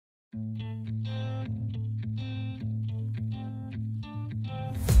I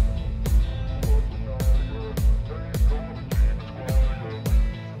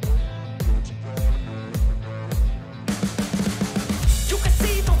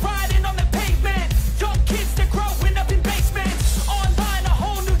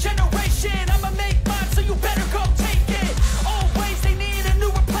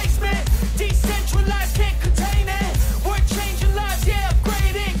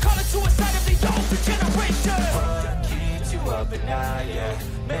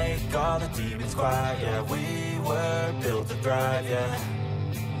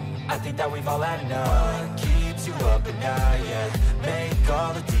think that we've all had enough. What keeps you up at night, yeah? Make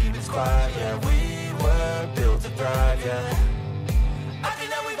all the demons quiet, yeah. We were built to thrive, yeah. I think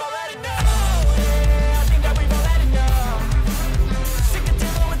that we've all had enough. Oh, yeah, I think that we've all had enough. Sick of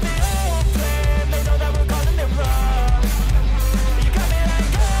dealing with the old plan. They know that we're calling it wrong. You got me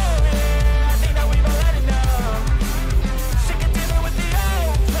like, oh, yeah, I think that we've all had enough. Sick of dealing with the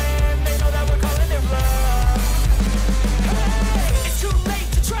old plan. They know that we're calling it wrong. Hey, it's too late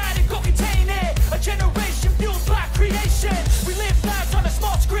to try to go contain it. A generation fueled by creation. We live lives on a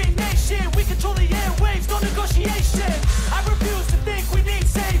small screen nation. We control the airwaves, no negotiation. I refuse to think we need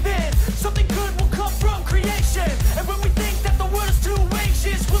saving. Something good will come from creation. And when we think that the world is too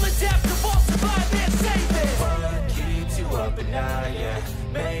anxious, we'll adapt, evolve, survive and save it. What keeps you up at night, yeah?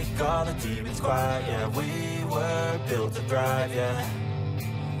 Make all the demons quiet, yeah. We were built to thrive, yeah.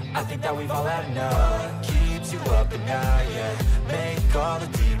 I think that we've all had enough. What keeps you up at night, yeah? Make all the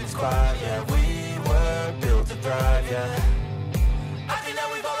demons quiet, yeah. We were built to thrive, yeah.